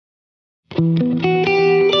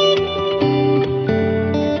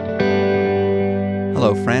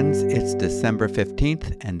Hello, friends. It's December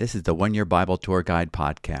 15th, and this is the One Year Bible Tour Guide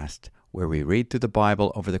podcast, where we read through the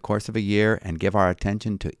Bible over the course of a year and give our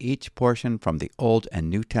attention to each portion from the Old and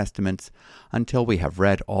New Testaments until we have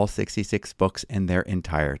read all 66 books in their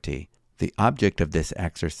entirety. The object of this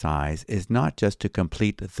exercise is not just to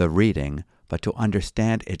complete the reading, but to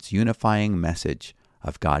understand its unifying message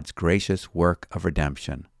of God's gracious work of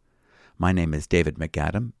redemption. My name is David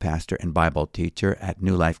MacAdam, pastor and Bible teacher at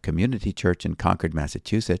New Life Community Church in Concord,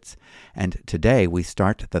 Massachusetts, and today we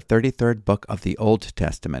start the 33rd book of the Old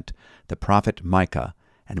Testament, the prophet Micah,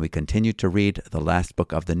 and we continue to read the last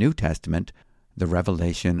book of the New Testament, the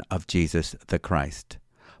revelation of Jesus the Christ.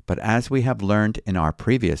 But as we have learned in our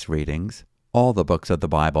previous readings, all the books of the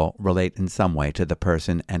Bible relate in some way to the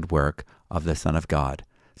person and work of the Son of God,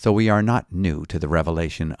 so we are not new to the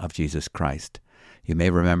revelation of Jesus Christ. You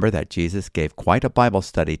may remember that Jesus gave quite a Bible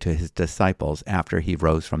study to his disciples after he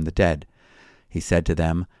rose from the dead. He said to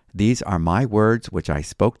them, "These are my words which I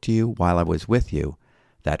spoke to you while I was with you,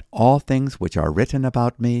 that all things which are written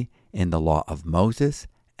about me in the law of Moses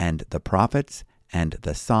and the prophets and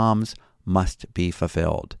the Psalms must be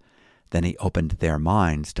fulfilled." Then he opened their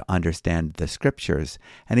minds to understand the Scriptures,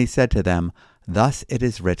 and he said to them, "Thus it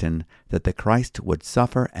is written that the Christ would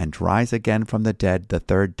suffer and rise again from the dead the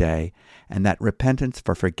third day, and that repentance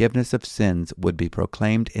for forgiveness of sins would be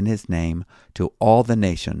proclaimed in his name to all the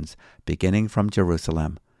nations, beginning from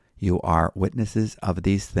Jerusalem. You are witnesses of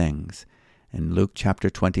these things." In Luke chapter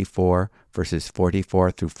 24, verses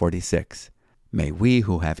 44 through 46. May we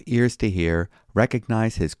who have ears to hear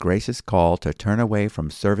recognize his gracious call to turn away from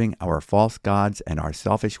serving our false gods and our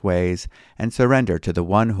selfish ways and surrender to the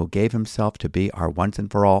one who gave himself to be our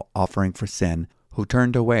once-and-for-all offering for sin, who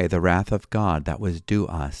turned away the wrath of God that was due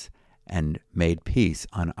us and made peace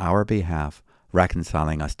on our behalf,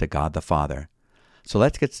 reconciling us to God the Father. So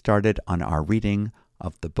let's get started on our reading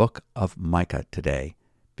of the book of Micah today,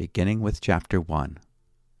 beginning with chapter 1.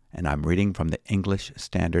 And I'm reading from the English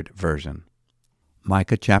Standard Version.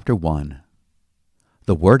 Micah chapter 1.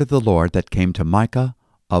 The word of the Lord that came to Micah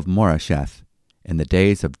of Moresheth in the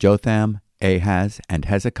days of Jotham, Ahaz, and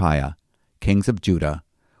Hezekiah, kings of Judah,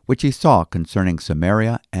 which he saw concerning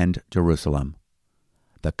Samaria and Jerusalem.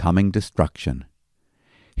 The coming destruction.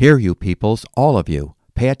 Hear, you peoples, all of you,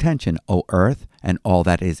 pay attention, O earth, and all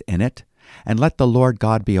that is in it, and let the Lord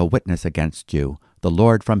God be a witness against you, the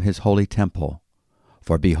Lord from his holy temple.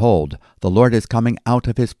 For behold, the Lord is coming out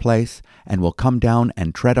of his place, and will come down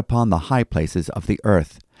and tread upon the high places of the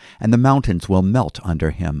earth, and the mountains will melt under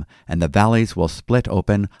him, and the valleys will split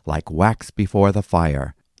open like wax before the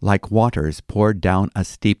fire, like waters poured down a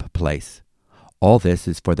steep place. All this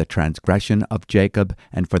is for the transgression of Jacob,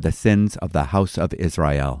 and for the sins of the house of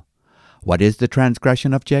Israel. What is the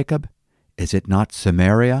transgression of Jacob? Is it not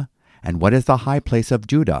Samaria? And what is the high place of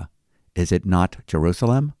Judah? Is it not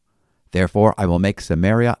Jerusalem? Therefore I will make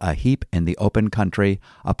Samaria a heap in the open country,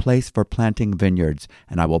 a place for planting vineyards,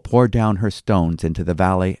 and I will pour down her stones into the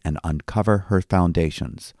valley and uncover her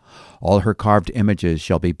foundations. All her carved images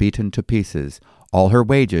shall be beaten to pieces, all her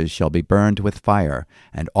wages shall be burned with fire,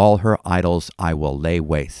 and all her idols I will lay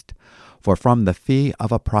waste. For from the fee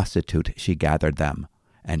of a prostitute she gathered them,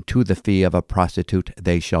 and to the fee of a prostitute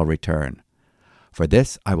they shall return. For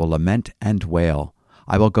this I will lament and wail.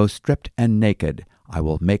 I will go stripped and naked. I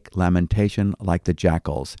will make lamentation like the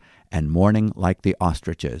jackals, and mourning like the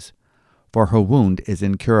ostriches. For her wound is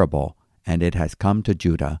incurable, and it has come to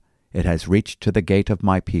Judah. It has reached to the gate of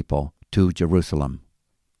my people, to Jerusalem.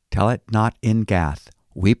 Tell it not in Gath,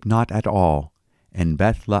 weep not at all. In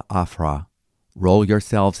Beth-le-Aphrah, roll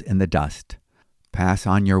yourselves in the dust. Pass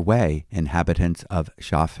on your way, inhabitants of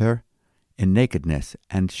Shaphir. In nakedness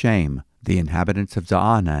and shame, the inhabitants of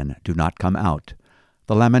Zaanan do not come out.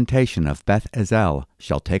 The lamentation of Beth-ezel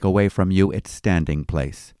shall take away from you its standing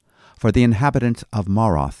place. For the inhabitants of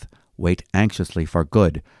Maroth wait anxiously for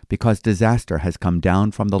good, because disaster has come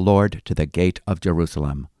down from the Lord to the gate of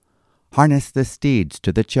Jerusalem. Harness the steeds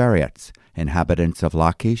to the chariots, inhabitants of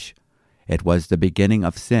Lachish. It was the beginning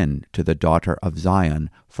of sin to the daughter of Zion,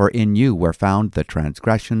 for in you were found the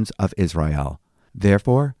transgressions of Israel.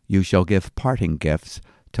 Therefore you shall give parting gifts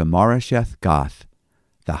to Moresheth Gath.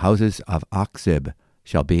 The houses of Achzib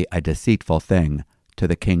shall be a deceitful thing to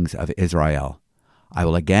the kings of Israel. I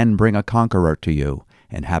will again bring a conqueror to you,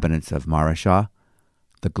 inhabitants of Mareshah.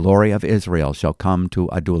 The glory of Israel shall come to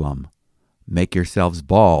Adullam. Make yourselves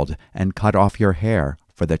bald, and cut off your hair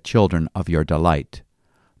for the children of your delight.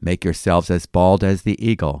 Make yourselves as bald as the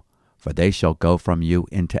eagle, for they shall go from you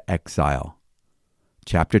into exile.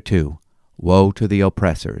 Chapter 2. Woe to the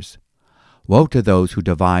oppressors! Woe to those who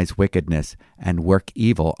devise wickedness and work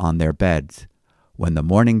evil on their beds. When the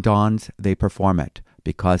morning dawns, they perform it,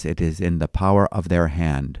 because it is in the power of their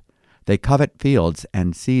hand. They covet fields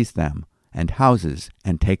and seize them, and houses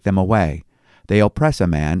and take them away. They oppress a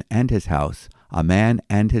man and his house, a man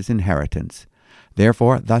and his inheritance.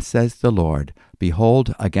 Therefore thus says the Lord,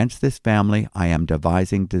 Behold, against this family I am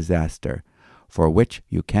devising disaster, for which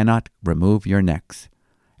you cannot remove your necks.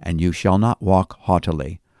 And you shall not walk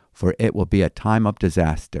haughtily, for it will be a time of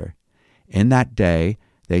disaster. In that day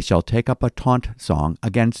they shall take up a taunt song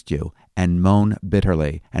against you, and moan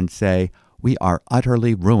bitterly, and say, We are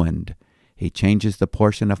utterly ruined. He changes the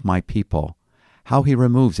portion of my people. How he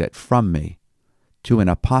removes it from me. To an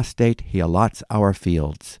apostate he allots our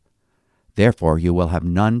fields. Therefore you will have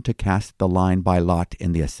none to cast the line by lot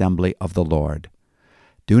in the assembly of the Lord.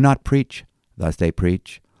 Do not preach, thus they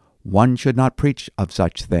preach. One should not preach of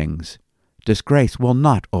such things. Disgrace will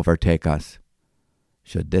not overtake us.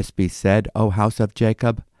 Should this be said, O house of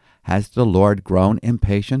Jacob? Has the Lord grown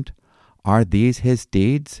impatient? Are these his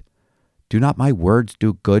deeds? Do not my words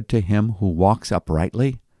do good to him who walks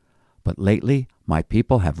uprightly? But lately my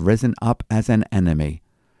people have risen up as an enemy.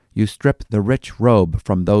 You strip the rich robe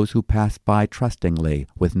from those who pass by trustingly,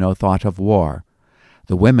 with no thought of war.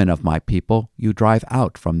 The women of my people you drive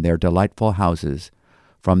out from their delightful houses.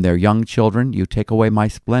 From their young children you take away my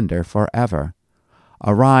splendor forever.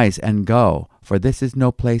 Arise and go, for this is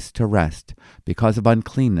no place to rest, because of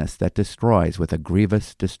uncleanness that destroys with a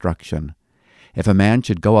grievous destruction. If a man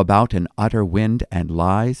should go about in utter wind and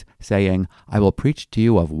lies, saying, I will preach to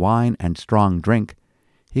you of wine and strong drink,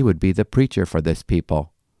 he would be the preacher for this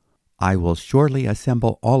people. I will surely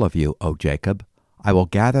assemble all of you, O Jacob. I will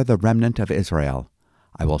gather the remnant of Israel.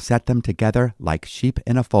 I will set them together like sheep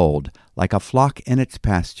in a fold, like a flock in its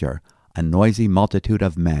pasture, a noisy multitude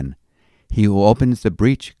of men. He who opens the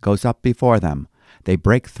breach goes up before them. They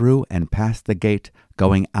break through and pass the gate,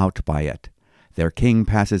 going out by it. Their king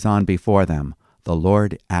passes on before them, the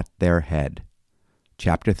Lord at their head.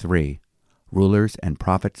 Chapter 3. Rulers and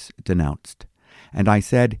prophets denounced. And I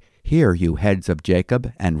said, Hear, you heads of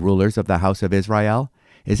Jacob, and rulers of the house of Israel.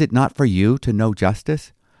 Is it not for you to know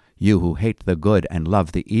justice? You who hate the good and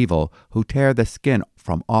love the evil, who tear the skin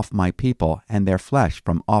from off my people, and their flesh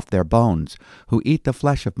from off their bones, who eat the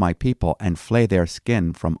flesh of my people, and flay their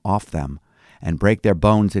skin from off them, and break their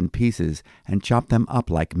bones in pieces, and chop them up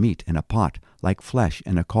like meat in a pot, like flesh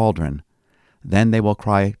in a cauldron. Then they will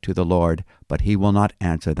cry to the Lord, but he will not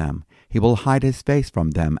answer them. He will hide his face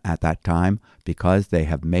from them at that time, because they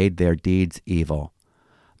have made their deeds evil.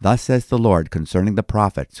 Thus says the Lord concerning the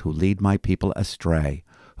prophets who lead my people astray,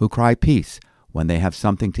 who cry peace when they have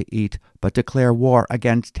something to eat, but declare war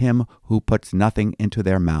against him who puts nothing into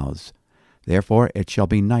their mouths. Therefore it shall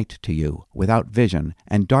be night to you, without vision,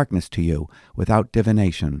 and darkness to you, without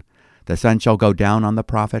divination. The sun shall go down on the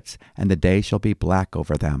prophets, and the day shall be black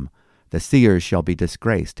over them. The seers shall be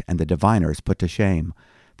disgraced, and the diviners put to shame.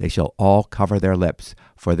 They shall all cover their lips,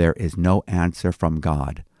 for there is no answer from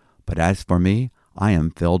God. But as for me, I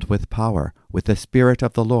am filled with power, with the Spirit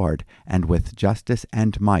of the Lord, and with justice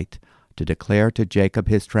and might, to declare to Jacob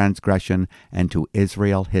his transgression, and to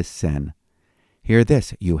Israel his sin. Hear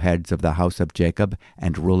this, you heads of the house of Jacob,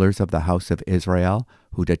 and rulers of the house of Israel,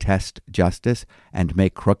 who detest justice, and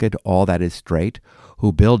make crooked all that is straight,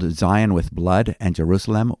 who build Zion with blood, and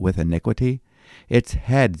Jerusalem with iniquity. Its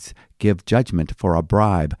heads give judgment for a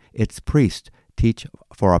bribe, its priests teach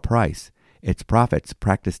for a price, its prophets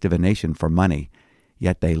practice divination for money.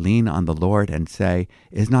 Yet they lean on the Lord and say,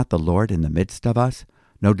 Is not the Lord in the midst of us?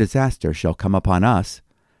 No disaster shall come upon us.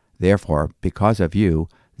 Therefore, because of you,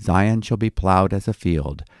 Zion shall be plowed as a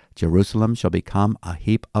field, Jerusalem shall become a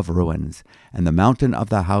heap of ruins, and the mountain of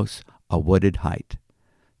the house a wooded height.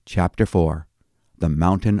 Chapter 4. The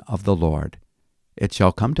mountain of the Lord. It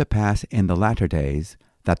shall come to pass in the latter days,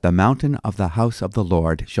 that the mountain of the house of the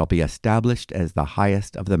Lord shall be established as the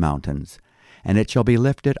highest of the mountains, and it shall be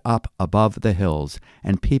lifted up above the hills,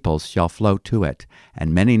 and peoples shall flow to it,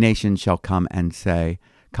 and many nations shall come and say,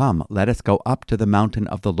 Come, let us go up to the mountain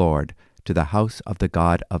of the Lord, to the house of the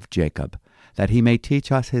God of Jacob, that he may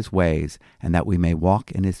teach us his ways, and that we may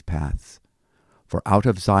walk in his paths. For out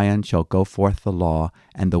of Zion shall go forth the law,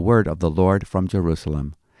 and the word of the Lord from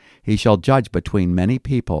Jerusalem. He shall judge between many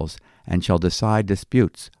peoples, and shall decide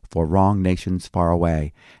disputes for wrong nations far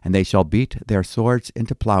away, and they shall beat their swords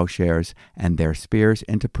into plowshares, and their spears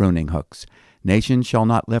into pruning hooks. Nation shall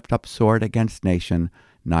not lift up sword against nation,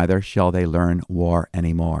 neither shall they learn war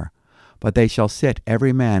any more. But they shall sit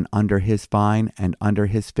every man under his vine and under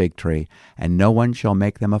his fig tree, and no one shall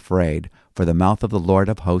make them afraid, for the mouth of the Lord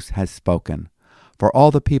of hosts has spoken. For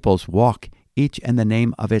all the peoples walk each in the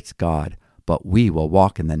name of its God, but we will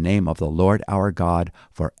walk in the name of the Lord our God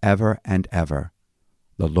forever and ever.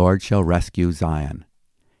 The Lord shall rescue Zion.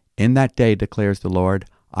 In that day, declares the Lord,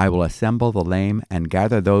 I will assemble the lame and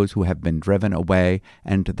gather those who have been driven away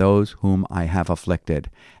and those whom I have afflicted.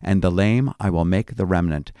 And the lame I will make the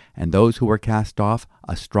remnant, and those who were cast off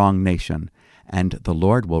a strong nation. And the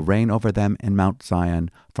Lord will reign over them in Mount Zion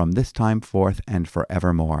from this time forth and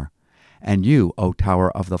forevermore. And you, O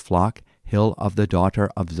tower of the flock, hill of the daughter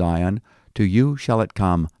of Zion, to you shall it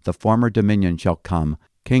come, the former dominion shall come,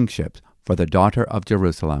 kingship for the daughter of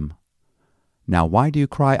Jerusalem. Now why do you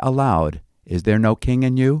cry aloud? Is there no king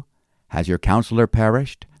in you? Has your counselor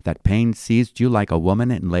perished, that pain seized you like a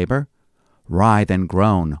woman in labor? Writhe and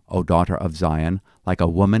groan, O daughter of Zion, like a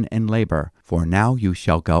woman in labor, for now you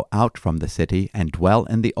shall go out from the city and dwell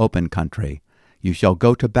in the open country. You shall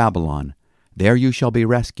go to Babylon. There you shall be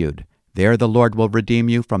rescued. There the Lord will redeem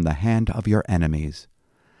you from the hand of your enemies.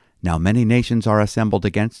 Now many nations are assembled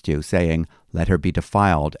against you, saying, Let her be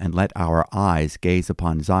defiled, and let our eyes gaze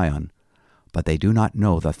upon Zion. But they do not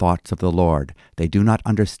know the thoughts of the Lord. They do not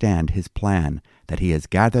understand his plan, that he has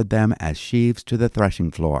gathered them as sheaves to the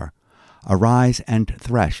threshing floor. Arise and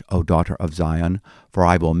thresh, O daughter of Zion, for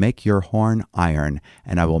I will make your horn iron,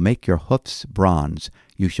 and I will make your hoofs bronze.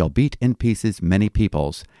 You shall beat in pieces many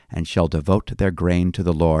peoples, and shall devote their grain to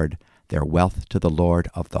the Lord, their wealth to the Lord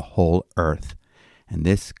of the whole earth. And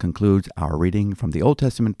this concludes our reading from the Old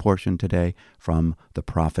Testament portion today from the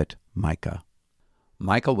prophet Micah.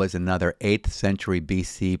 Micah was another 8th century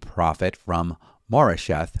BC prophet from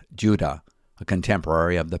Moresheth, Judah, a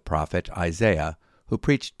contemporary of the prophet Isaiah, who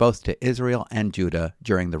preached both to Israel and Judah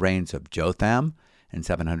during the reigns of Jotham in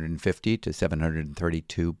 750 to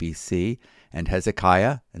 732 BC, and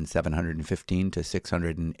Hezekiah in 715 to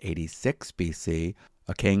 686 BC,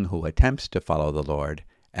 a king who attempts to follow the Lord,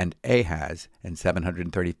 and Ahaz in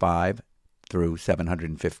 735 through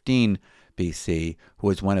 715 BC, who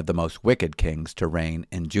was one of the most wicked kings to reign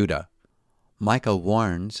in Judah. Micah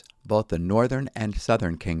warns both the northern and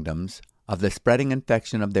southern kingdoms of the spreading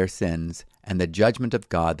infection of their sins and the judgment of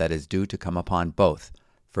God that is due to come upon both,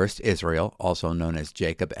 first Israel, also known as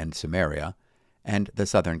Jacob and Samaria, and the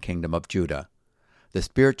southern kingdom of Judah. The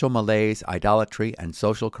spiritual malaise, idolatry, and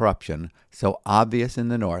social corruption, so obvious in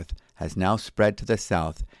the north, has now spread to the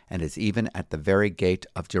south and is even at the very gate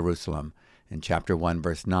of Jerusalem, in chapter 1,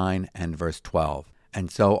 verse 9 and verse 12.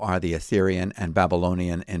 And so are the Assyrian and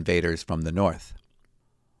Babylonian invaders from the north.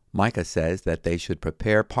 Micah says that they should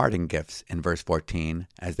prepare parting gifts in verse 14,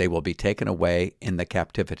 as they will be taken away in the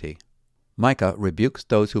captivity. Micah rebukes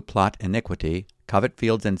those who plot iniquity, covet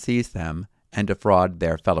fields and seize them, and defraud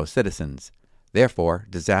their fellow citizens. Therefore,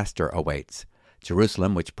 disaster awaits.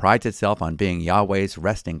 Jerusalem, which prides itself on being Yahweh's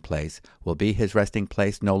resting place, will be his resting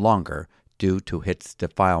place no longer, due to its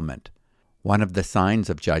defilement. One of the signs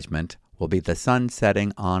of judgment will be the sun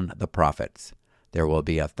setting on the prophets. There will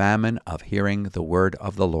be a famine of hearing the word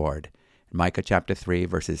of the Lord. Micah chapter 3,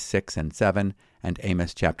 verses 6 and 7, and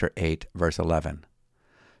Amos chapter 8, verse 11.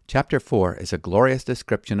 Chapter 4 is a glorious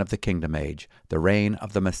description of the kingdom age, the reign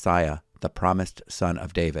of the Messiah, the promised son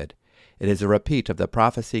of David. It is a repeat of the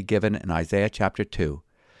prophecy given in Isaiah chapter 2.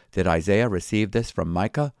 Did Isaiah receive this from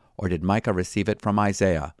Micah, or did Micah receive it from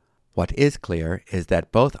Isaiah? What is clear is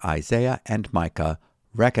that both Isaiah and Micah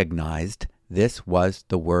recognized this was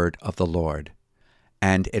the word of the Lord.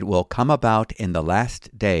 And it will come about in the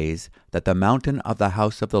last days that the mountain of the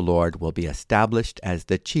house of the Lord will be established as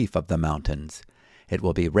the chief of the mountains. It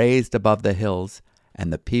will be raised above the hills,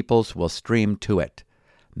 and the peoples will stream to it.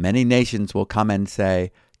 Many nations will come and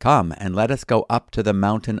say, Come, and let us go up to the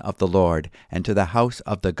mountain of the Lord, and to the house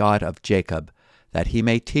of the God of Jacob, that he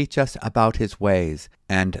may teach us about his ways,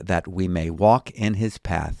 and that we may walk in his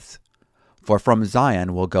paths. For from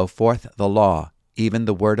Zion will go forth the law, even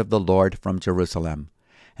the word of the Lord from Jerusalem.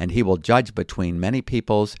 And he will judge between many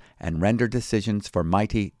peoples, and render decisions for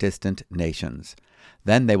mighty distant nations.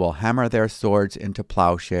 Then they will hammer their swords into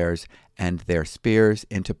plowshares, and their spears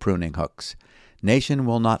into pruning hooks. Nation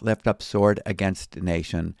will not lift up sword against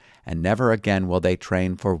nation, and never again will they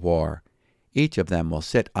train for war. Each of them will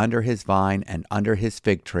sit under his vine and under his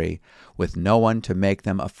fig tree, with no one to make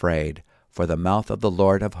them afraid, for the mouth of the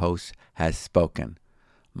Lord of hosts has spoken.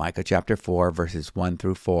 Micah chapter 4, verses 1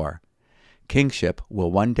 through 4. Kingship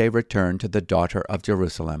will one day return to the daughter of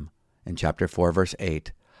Jerusalem, in chapter 4, verse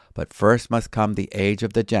 8. But first must come the age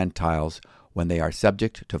of the Gentiles, when they are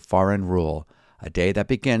subject to foreign rule, a day that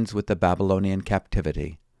begins with the Babylonian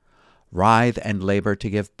captivity. Writhe and labor to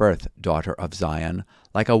give birth, daughter of Zion,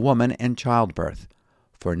 like a woman in childbirth.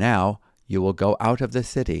 For now you will go out of the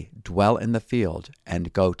city, dwell in the field,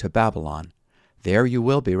 and go to Babylon. There you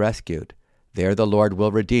will be rescued. There the Lord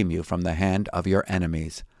will redeem you from the hand of your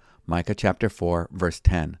enemies. Micah chapter 4, verse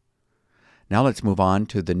 10. Now let's move on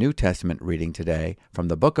to the New Testament reading today from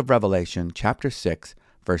the book of Revelation, chapter 6,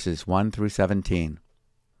 verses 1 through 17.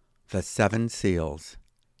 The Seven Seals.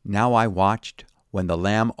 Now I watched when the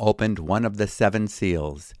Lamb opened one of the seven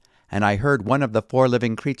seals, and I heard one of the four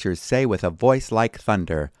living creatures say with a voice like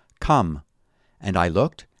thunder, "Come!" And I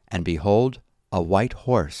looked, and behold, a white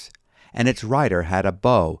horse, and its rider had a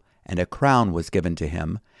bow, and a crown was given to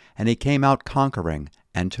him, and he came out conquering,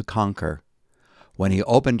 and to conquer. When he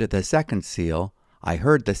opened the second seal, I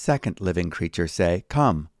heard the second living creature say,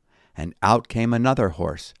 "Come!" And out came another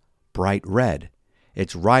horse, bright red.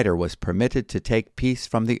 Its rider was permitted to take peace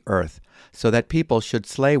from the earth, so that people should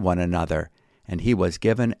slay one another, and he was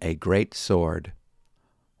given a great sword.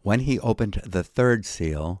 When he opened the third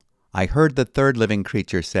seal, I heard the third living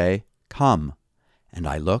creature say, "Come!" And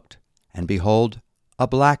I looked, and behold, a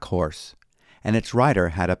black horse, and its rider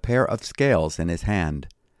had a pair of scales in his hand.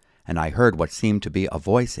 And I heard what seemed to be a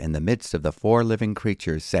voice in the midst of the four living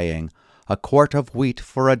creatures, saying, "A quart of wheat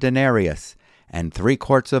for a denarius, and 3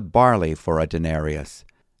 quarts of barley for a denarius,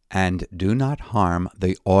 and do not harm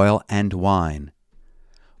the oil and wine."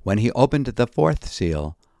 When he opened the fourth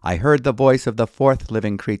seal, I heard the voice of the fourth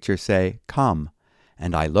living creature say, "Come!"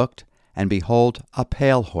 And I looked, and behold, a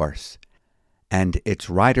pale horse, and its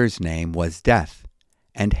rider's name was Death,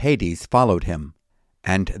 and Hades followed him.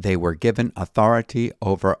 And they were given authority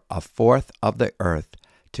over a fourth of the earth,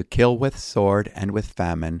 to kill with sword, and with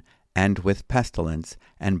famine, and with pestilence,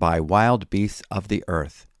 and by wild beasts of the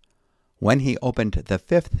earth. When he opened the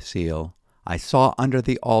fifth seal, I saw under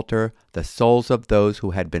the altar the souls of those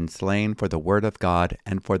who had been slain for the word of God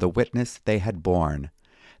and for the witness they had borne.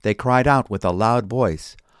 They cried out with a loud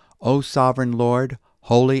voice, "O sovereign Lord,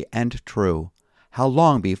 holy and true, how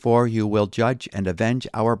long before you will judge and avenge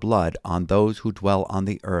our blood on those who dwell on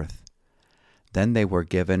the earth?" Then they were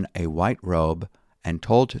given a white robe, and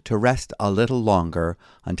told to rest a little longer,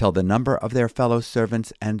 until the number of their fellow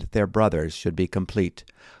servants and their brothers should be complete,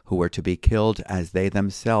 who were to be killed as they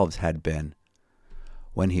themselves had been.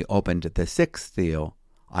 When he opened the sixth seal,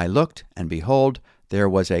 I looked, and behold, there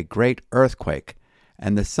was a great earthquake,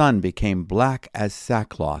 and the sun became black as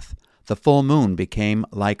sackcloth, the full moon became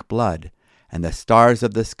like blood, and the stars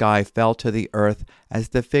of the sky fell to the earth, as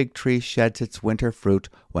the fig tree sheds its winter fruit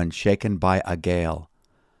when shaken by a gale.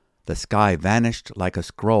 The sky vanished like a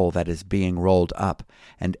scroll that is being rolled up,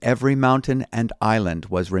 and every mountain and island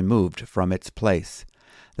was removed from its place.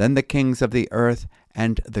 Then the kings of the earth,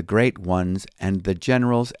 and the great ones, and the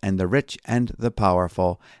generals, and the rich, and the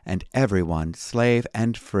powerful, and everyone, slave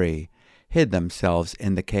and free, hid themselves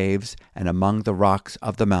in the caves and among the rocks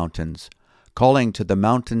of the mountains, calling to the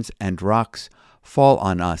mountains and rocks, "Fall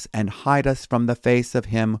on us, and hide us from the face of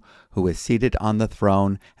him who is seated on the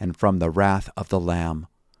throne, and from the wrath of the Lamb.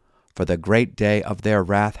 For the great day of their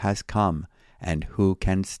wrath has come, and who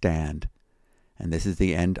can stand?" And this is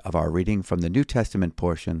the end of our reading from the New Testament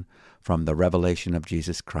portion from the Revelation of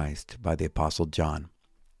Jesus Christ by the Apostle John.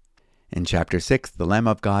 In chapter 6, the Lamb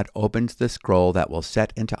of God opens the scroll that will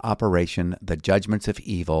set into operation the judgments of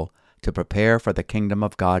evil to prepare for the kingdom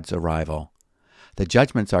of God's arrival. The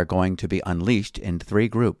judgments are going to be unleashed in 3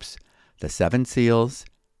 groups: the 7 seals,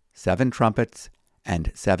 7 trumpets,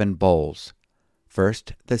 and 7 bowls.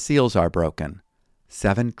 First, the seals are broken.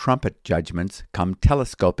 7 trumpet judgments come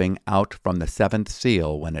telescoping out from the 7th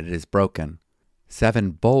seal when it is broken.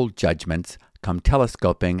 7 bowl judgments come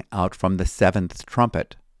telescoping out from the 7th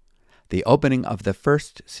trumpet. The opening of the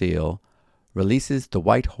first seal releases the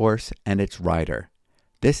white horse and its rider.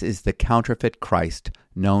 This is the counterfeit Christ,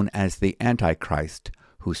 known as the Antichrist,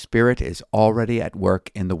 whose spirit is already at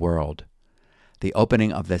work in the world. The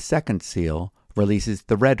opening of the second seal releases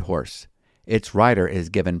the red horse. Its rider is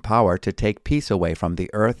given power to take peace away from the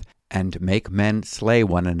earth and make men slay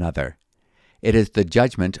one another. It is the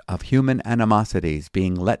judgment of human animosities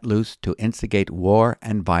being let loose to instigate war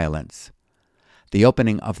and violence. The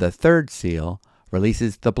opening of the third seal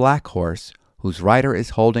releases the black horse, whose rider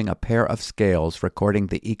is holding a pair of scales recording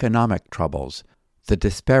the economic troubles, the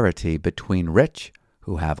disparity between rich,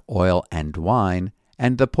 who have oil and wine,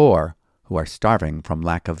 and the poor, who are starving from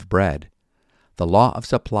lack of bread. The law of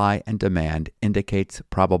supply and demand indicates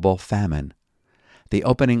probable famine. The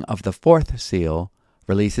opening of the fourth seal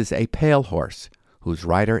releases a pale horse, whose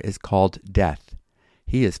rider is called Death.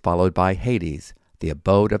 He is followed by Hades, the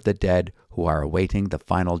abode of the dead who are awaiting the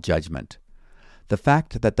final judgment. The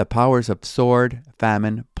fact that the powers of sword,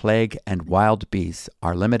 famine, plague, and wild beasts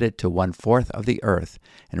are limited to 1/4 of the earth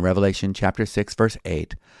in Revelation chapter 6, verse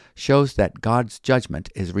 8, shows that God's judgment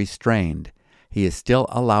is restrained. He is still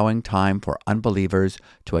allowing time for unbelievers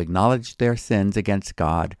to acknowledge their sins against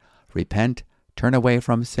God, repent, turn away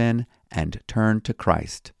from sin, and turn to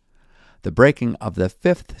Christ. The breaking of the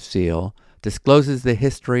fifth seal discloses the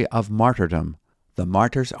history of martyrdom. The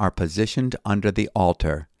martyrs are positioned under the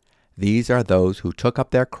altar. These are those who took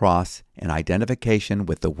up their cross in identification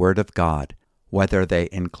with the Word of God. Whether they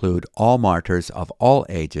include all martyrs of all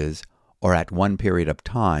ages or at one period of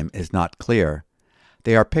time is not clear.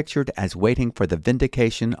 They are pictured as waiting for the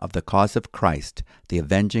vindication of the cause of Christ, the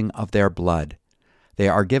avenging of their blood. They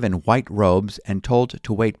are given white robes and told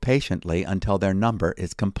to wait patiently until their number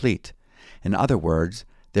is complete. In other words,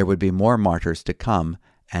 there would be more martyrs to come,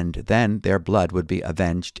 and then their blood would be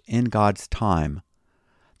avenged in God's time.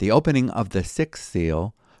 The opening of the sixth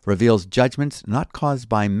seal reveals judgments not caused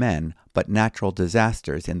by men, but natural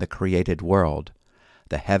disasters in the created world.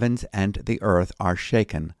 The heavens and the earth are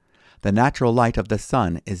shaken. The natural light of the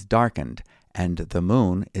sun is darkened, and the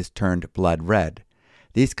moon is turned blood red.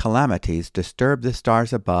 These calamities disturb the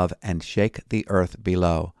stars above and shake the earth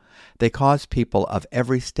below. They cause people of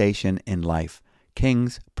every station in life,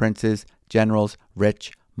 kings, princes, generals,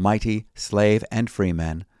 rich, mighty, slave, and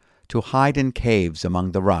freemen, to hide in caves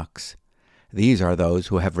among the rocks. These are those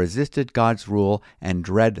who have resisted God's rule and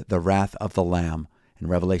dread the wrath of the Lamb, in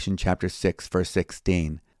Revelation chapter 6, verse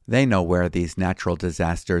 16. They know where these natural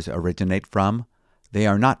disasters originate from. They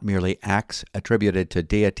are not merely acts attributed to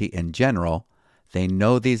deity in general. They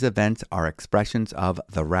know these events are expressions of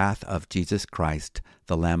the wrath of Jesus Christ,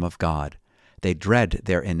 the Lamb of God. They dread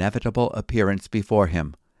their inevitable appearance before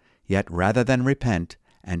Him. Yet rather than repent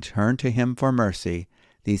and turn to Him for mercy,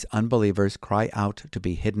 these unbelievers cry out to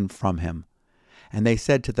be hidden from Him. And they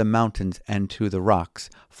said to the mountains and to the rocks,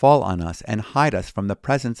 "Fall on us and hide us from the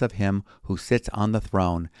presence of Him who sits on the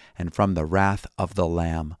throne, and from the wrath of the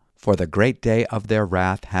Lamb. For the great day of their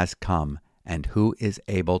wrath has come, and who is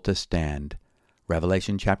able to stand?"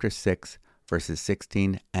 Revelation chapter 6, verses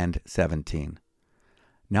 16 and 17.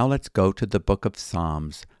 Now let's go to the book of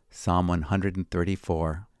Psalms, Psalm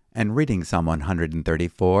 134. And reading Psalm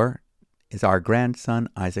 134 is our grandson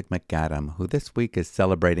Isaac MacAdam, who this week is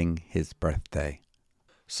celebrating his birthday.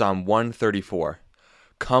 Psalm 134.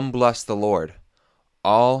 Come bless the Lord,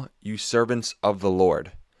 all you servants of the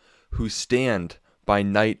Lord, who stand by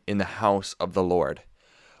night in the house of the Lord.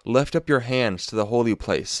 Lift up your hands to the holy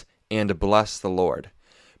place, and bless the Lord.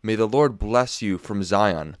 May the Lord bless you from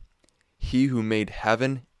Zion, He who made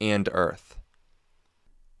heaven and earth.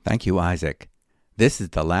 Thank you, Isaac. This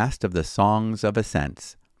is the last of the Songs of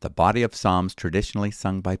Ascents, the body of psalms traditionally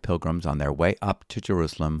sung by pilgrims on their way up to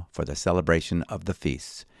Jerusalem for the celebration of the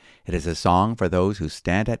feasts. It is a song for those who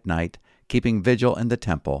stand at night, keeping vigil in the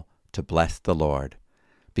temple, to bless the Lord.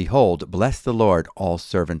 Behold, bless the Lord, all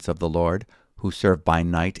servants of the Lord, who serve by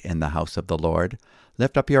night in the house of the Lord.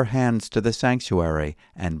 Lift up your hands to the sanctuary,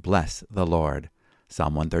 and bless the Lord.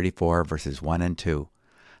 Psalm 134, verses 1 and 2.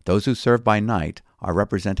 Those who serve by night are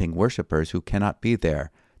representing worshipers who cannot be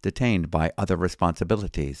there, detained by other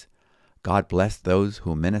responsibilities. God bless those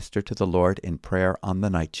who minister to the Lord in prayer on the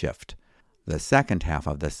night shift. The second half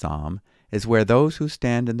of the psalm is where those who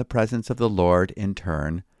stand in the presence of the Lord in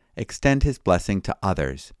turn extend His blessing to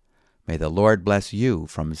others. May the Lord bless you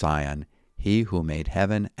from Zion, He who made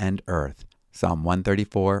heaven and earth. Psalm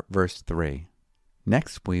 134, verse 3.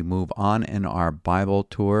 Next, we move on in our Bible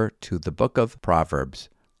tour to the book of Proverbs,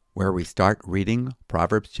 where we start reading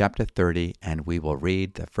Proverbs chapter 30, and we will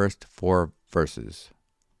read the first 4 verses.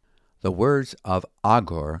 The words of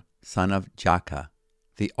Agur, son of Jakeh,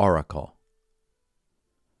 the oracle.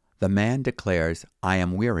 The man declares, I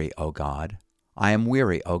am weary, O God. I am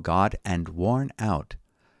weary, O God, and worn out.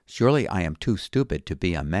 Surely I am too stupid to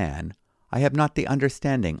be a man. I have not the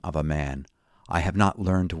understanding of a man. I have not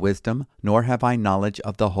learned wisdom, nor have I knowledge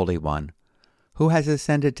of the Holy One. Who has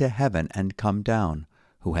ascended to heaven and come down?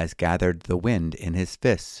 Who has gathered the wind in his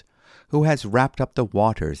fists? Who has wrapped up the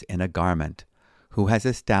waters in a garment? Who has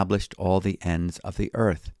established all the ends of the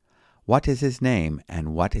earth? What is his name,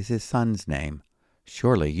 and what is his son's name?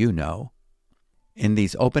 Surely you know. In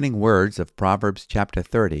these opening words of Proverbs chapter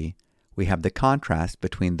 30, we have the contrast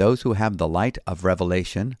between those who have the light of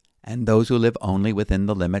revelation and those who live only within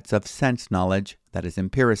the limits of sense knowledge, that is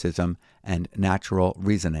empiricism, and natural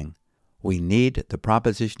reasoning. We need the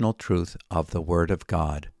propositional truth of the Word of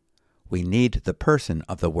God. We need the person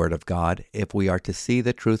of the Word of God if we are to see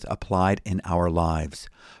the truth applied in our lives.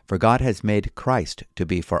 For God has made Christ to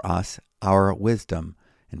be for us our wisdom,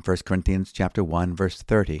 in 1 Corinthians chapter 1, verse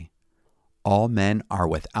 30. All men are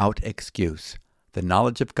without excuse. The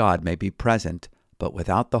knowledge of God may be present, but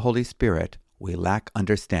without the Holy Spirit we lack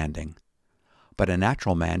understanding. But a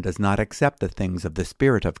natural man does not accept the things of the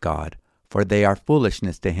Spirit of God, for they are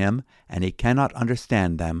foolishness to him, and he cannot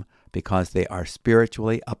understand them, because they are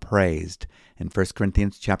spiritually appraised, in 1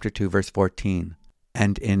 Corinthians chapter 2, verse 14.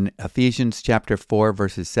 And in Ephesians chapter 4,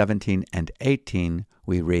 verses 17 and 18,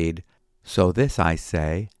 we read, "So this I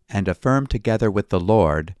say, and affirm together with the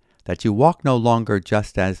Lord, that you walk no longer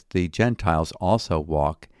just as the Gentiles also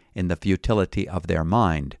walk, in the futility of their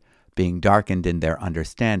mind, being darkened in their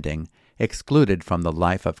understanding, excluded from the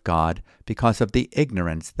life of God because of the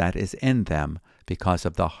ignorance that is in them, because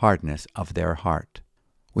of the hardness of their heart."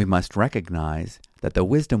 We must recognize that the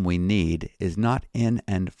wisdom we need is not in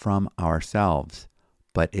and from ourselves,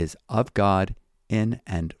 but is of God in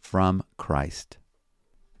and from Christ.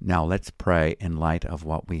 Now let's pray in light of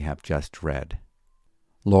what we have just read.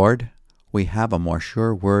 Lord, we have a more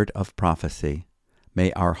sure word of prophecy.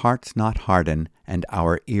 May our hearts not harden and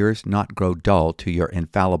our ears not grow dull to your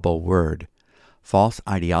infallible word. False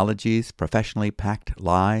ideologies, professionally packed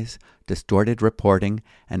lies, distorted reporting,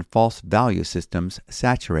 and false value systems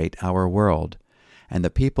saturate our world, and the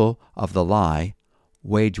people of the lie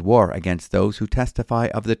wage war against those who testify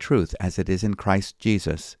of the truth as it is in Christ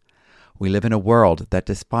Jesus. We live in a world that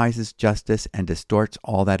despises justice and distorts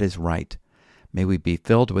all that is right. May we be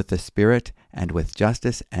filled with the Spirit and with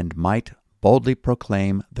justice and might boldly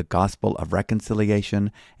proclaim the gospel of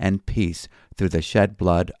reconciliation and peace through the shed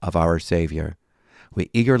blood of our Savior. We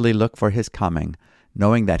eagerly look for his coming,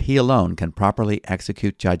 knowing that he alone can properly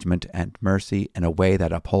execute judgment and mercy in a way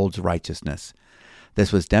that upholds righteousness.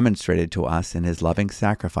 This was demonstrated to us in his loving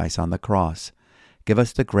sacrifice on the cross. Give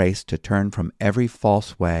us the grace to turn from every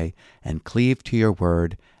false way and cleave to your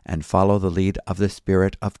word and follow the lead of the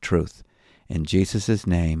Spirit of truth. In Jesus'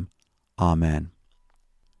 name, Amen.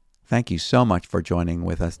 Thank you so much for joining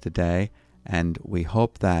with us today, and we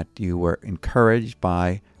hope that you were encouraged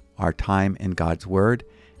by our time in God's Word.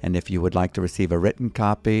 And if you would like to receive a written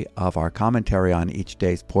copy of our commentary on each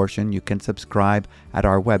day's portion, you can subscribe at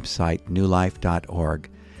our website, newlife.org.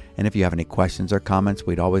 And if you have any questions or comments,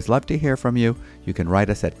 we'd always love to hear from you. You can write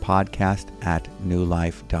us at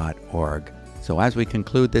podcast@newlife.org. So as we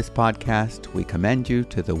conclude this podcast, we commend you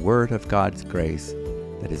to the Word of God's grace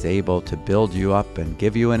that is able to build you up and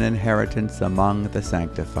give you an inheritance among the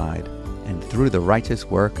sanctified. And through the righteous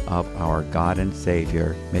work of our God and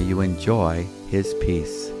Savior, may you enjoy his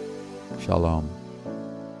peace. Shalom.